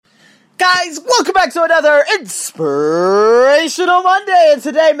Guys, welcome back to another Inspirational Monday. And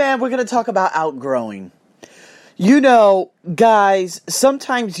today, man, we're going to talk about outgrowing. You know, guys,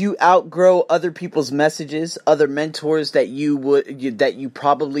 sometimes you outgrow other people's messages, other mentors that you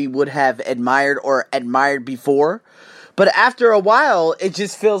probably would have admired before. But after a while, it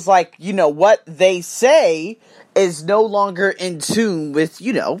just feels like, you know, what they say is no longer in tune with,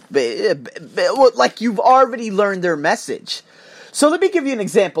 you know, like you've already learned their message. So let me give you an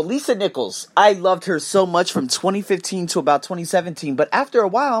example. Lisa Nichols, I loved her so much from 2015 to about 2017, but after a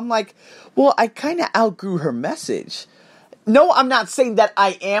while, I'm like, well, I kind of outgrew her message. No, I'm not saying that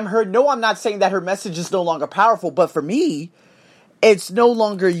I am her. No, I'm not saying that her message is no longer powerful, but for me, it's no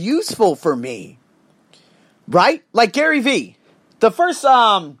longer useful for me. Right? Like Gary Vee. The first,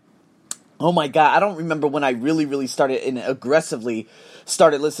 oh my God, I don't remember when I really started and aggressively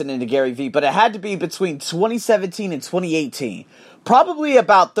started listening to Gary Vee, but it had to be between 2017 and 2018. Probably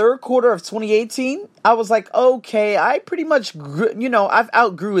about third quarter of 2018, I was like, okay, I pretty much, I've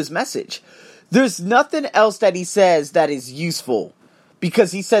outgrew his message. There's nothing else that he says that is useful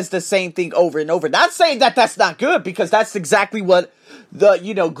because he says the same thing over and over. Not saying that that's not good, because that's exactly what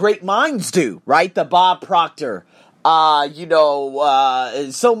the, great minds do, right? The Bob Proctor,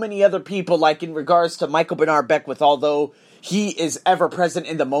 so many other people, like in regards to Michael Bernard Beckwith, although he is ever present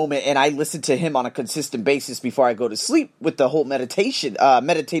in the moment, and I listen to him on a consistent basis before I go to sleep with the whole meditative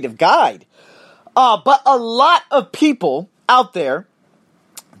guide. But a lot of people out there,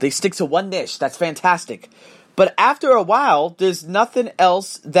 they stick to one niche. That's fantastic. But after a while, there's nothing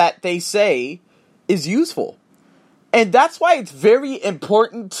else that they say is useful. And that's why it's very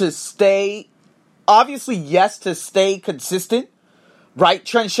important to stay, obviously, yes, to stay consistent, right?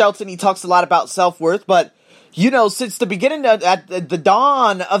 Trent Shelton, he talks a lot about self-worth, but since the beginning at the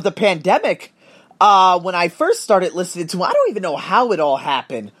dawn of the pandemic, when I first started listening to him, I don't even know how it all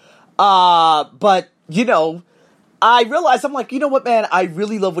happened. But I realized, I'm like, you know what, man, I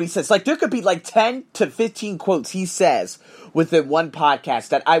really love what he says. Like, there could be like 10 to 15 quotes he says within one podcast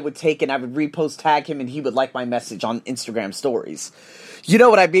that I would take and I would repost, tag him, and he would like my message on Instagram stories. You know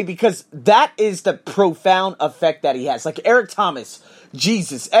what I mean? Because that is the profound effect that he has. Like Eric Thomas,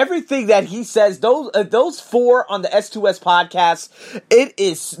 Jesus, everything that he says, those four on the S2S podcast,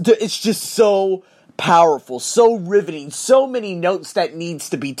 it's just so powerful, so riveting, so many notes that needs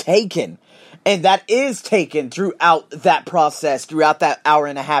to be taken. And that is taken throughout that process, throughout that hour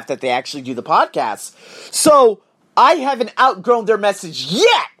and a half that they actually do the podcast. So I haven't outgrown their message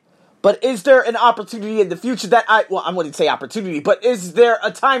yet. But is there an opportunity in the future that I wouldn't say opportunity, but is there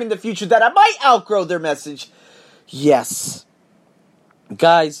a time in the future that I might outgrow their message? Yes.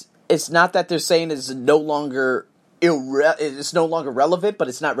 Guys, it's not that they're saying it's no longer relevant, but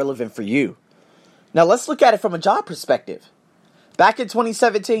it's not relevant for you. Now let's look at it from a job perspective. Back in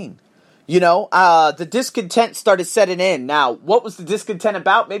 2017, the discontent started setting in. Now, what was the discontent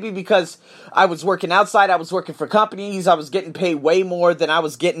about? Maybe because I was working outside, I was working for companies, I was getting paid way more than I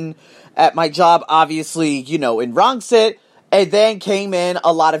was getting at my job, obviously, in Wrongsit, and then came in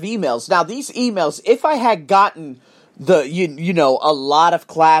a lot of emails. Now, these emails, if I had gotten a lot of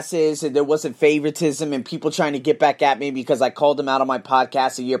classes and there wasn't favoritism and people trying to get back at me because I called them out on my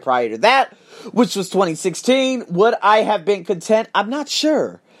podcast a year prior to that, which was 2016, would I have been content? I'm not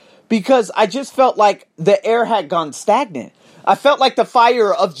sure. Because I just felt like the air had gone stagnant. I felt like the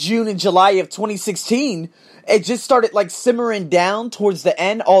fire of June and July of 2016, it just started like simmering down towards the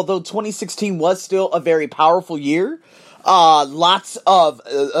end, although 2016 was still a very powerful year. Lots of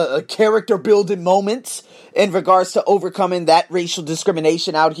character building moments in regards to overcoming that racial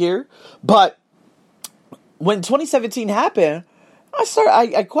discrimination out here. But when 2017 happened,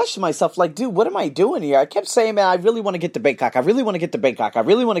 I questioned myself, like, dude, what am I doing here? I kept saying, man, I really want to get to Bangkok. I really want to get to Bangkok. I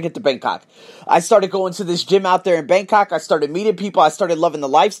really want to get to Bangkok. I started going to this gym out there in Bangkok. I started meeting people. I started loving the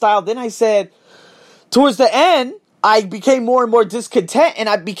lifestyle. Then I said, towards the end, I became more and more discontent, and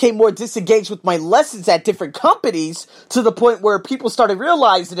I became more disengaged with my lessons at different companies, to the point where people started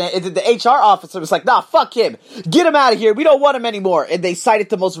realizing it, and the HR officer was like, nah, fuck him. Get him out of here. We don't want him anymore. And they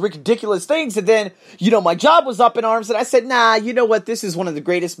cited the most ridiculous things, and then, my job was up in arms, and I said, nah, you know what? This is one of the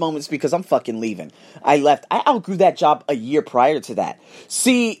greatest moments because I'm fucking leaving. I left. I outgrew that job a year prior to that.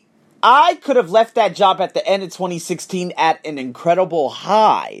 See, I could have left that job at the end of 2016 at an incredible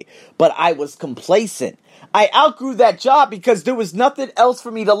high, but I was complacent. I outgrew that job because there was nothing else for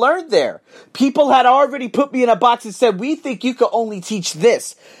me to learn there. People had already put me in a box and said, we think you could only teach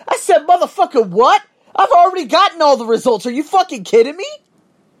this. I said, motherfucker, what? I've already gotten all the results. Are you fucking kidding me?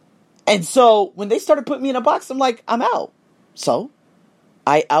 And so when they started putting me in a box, I'm like, I'm out. So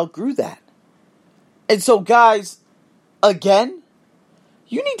I outgrew that. And so, guys, again,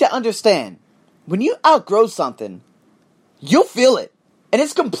 You need to understand, when you outgrow something, you'll feel it. And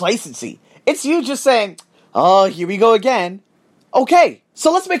it's complacency. It's you just saying, oh, here we go again. Okay,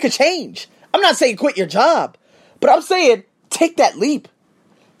 so let's make a change. I'm not saying quit your job, but I'm saying take that leap.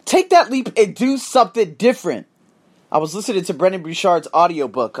 Take that leap and do something different. I was listening to Brendan Bouchard's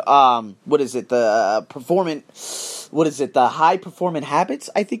audiobook. What is it? The High Performing Habits?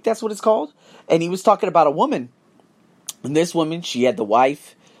 I think that's what it's called. And he was talking about a woman. And this woman, she had the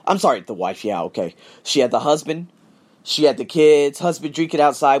wife. Yeah, okay. She had the husband. She had the kids. Husband drinking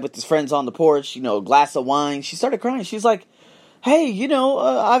outside with his friends on the porch. A glass of wine. She started crying. She's like, hey,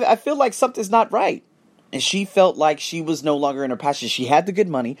 I feel like something's not right. And she felt like she was no longer in her passion. She had the good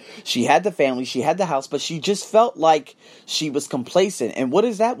money. She had the family. She had the house. But she just felt like she was complacent. And what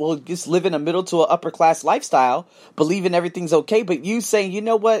is that? Well, just living a middle to an upper class lifestyle. Believing everything's okay. But you saying, you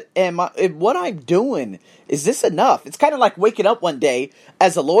know what? What I'm doing, is this enough? It's kind of like waking up one day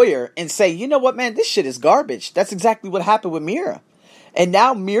as a lawyer and say, you know what, man? This shit is garbage. That's exactly what happened with Mira. And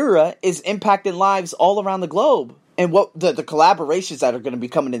now Mira is impacting lives all around the globe. And what the collaborations that are going to be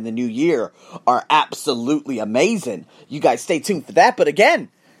coming in the new year are absolutely amazing. You guys stay tuned for that. But again,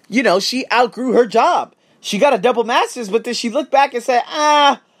 she outgrew her job. She got a double master's, but then she looked back and said,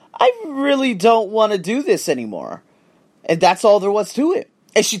 I really don't want to do this anymore. And that's all there was to it.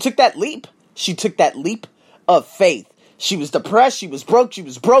 And she took that leap. She took that leap of faith. She was depressed. She was broke. She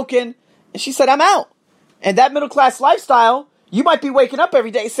was broken. And she said, I'm out. And that middle class lifestyle, you might be waking up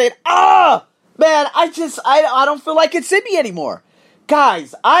every day saying, man, I don't feel like it's in me anymore.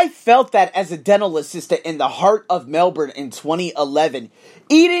 Guys, I felt that as a dental assistant in the heart of Melbourne in 2011,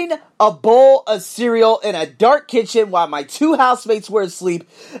 eating a bowl of cereal in a dark kitchen while my two housemates were asleep.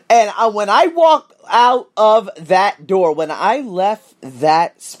 And when I walked out of that door, when I left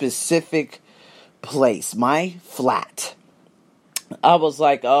that specific place, my flat, I was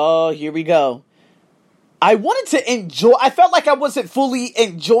like, oh, here we go. I wanted to enjoy. I felt like I wasn't fully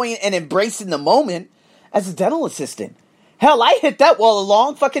enjoying and embracing the moment as a dental assistant. Hell, I hit that wall a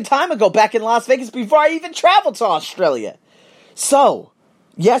long fucking time ago back in Las Vegas before I even traveled to Australia. So,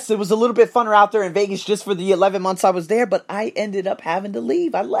 yes, it was a little bit funner out there in Vegas just for the 11 months I was there, but I ended up having to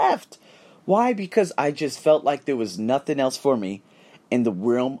leave. I left. Why? Because I just felt like there was nothing else for me in the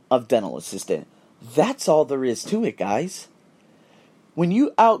realm of dental assistant. That's all there is to it, guys. When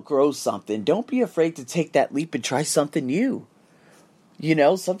you outgrow something, don't be afraid to take that leap and try something new.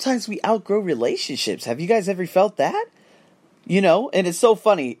 Sometimes we outgrow relationships. Have you guys ever felt that? And it's so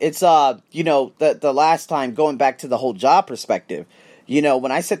funny. It's, the last time, going back to the whole job perspective,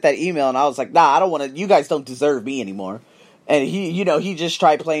 when I sent that email and I was like, nah, I don't want to, you guys don't deserve me anymore. And he just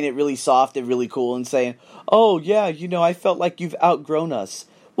tried playing it really soft and really cool and saying, oh, yeah, I felt like you've outgrown us.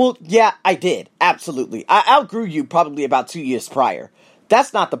 Well, yeah, I did. Absolutely. I outgrew you probably about 2 years prior.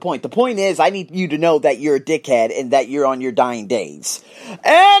 That's not the point. The point is, I need you to know that you're a dickhead and that you're on your dying days.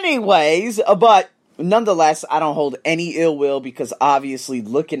 Anyways, but nonetheless, I don't hold any ill will because obviously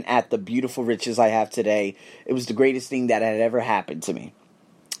looking at the beautiful riches I have today, it was the greatest thing that had ever happened to me.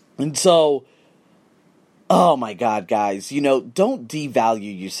 And so, oh my God, guys, don't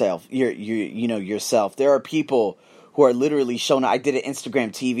devalue yourself, yourself. There are people who are literally shown. I did an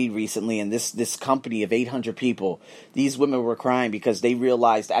Instagram TV recently, and this company of 800 people, these women were crying because they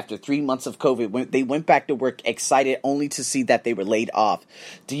realized after 3 months of COVID, they went back to work excited only to see that they were laid off.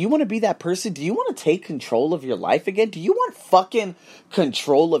 Do you want to be that person? Do you want to take control of your life again? Do you want fucking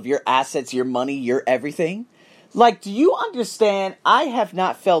control of your assets, your money, your everything? Like, do you understand? I have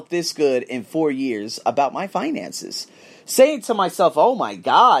not felt this good in 4 years about my finances. Saying to myself, oh my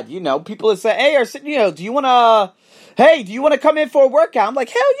God, people are saying, hey, do you want to come in for a workout? I'm like,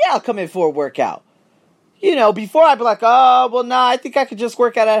 hell yeah, I'll come in for a workout. Before I'd be like, oh, well, nah, I think I could just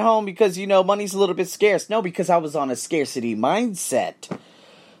work out at home because, money's a little bit scarce. No, because I was on a scarcity mindset.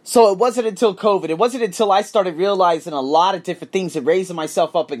 So it wasn't until COVID, it wasn't until I started realizing a lot of different things and raising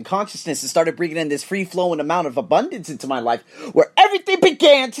myself up in consciousness and started bringing in this free-flowing amount of abundance into my life where everything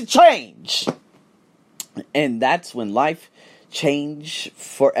began to change. And that's when life changed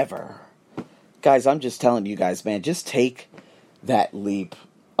forever. Guys, I'm just telling you guys, man, just take that leap.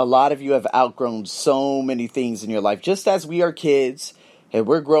 A lot of you have outgrown so many things in your life. Just as we are kids and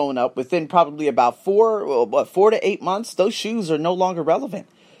we're growing up, within probably about 4 to 8 months, those shoes are no longer relevant.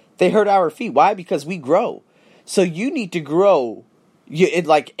 They hurt our feet. Why? Because we grow. So you need to grow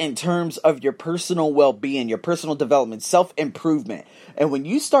Like in terms of your personal well-being, your personal development, self-improvement. And when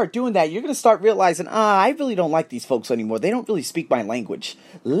you start doing that, you're going to start realizing, I really don't like these folks anymore. They don't really speak my language.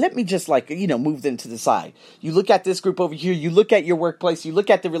 Let me just move them to the side. You look at this group over here. You look at your workplace. You look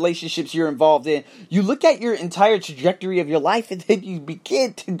at the relationships you're involved in. You look at your entire trajectory of your life, and then you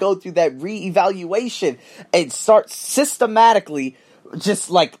begin to go through that reevaluation and start systematically just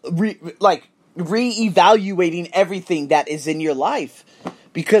reevaluating everything that is in your life.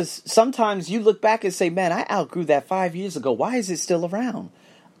 Because sometimes you look back and say, man, I outgrew that 5 years ago. Why is it still around?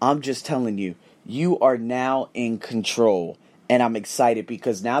 I'm just telling you, you are now in control. And I'm excited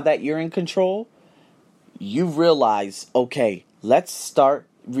because now that you're in control, you realize, okay, let's start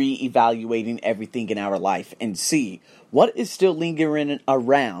reevaluating everything in our life and see what is still lingering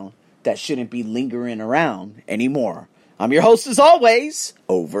around that shouldn't be lingering around anymore. I'm your host as always,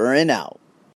 over and out.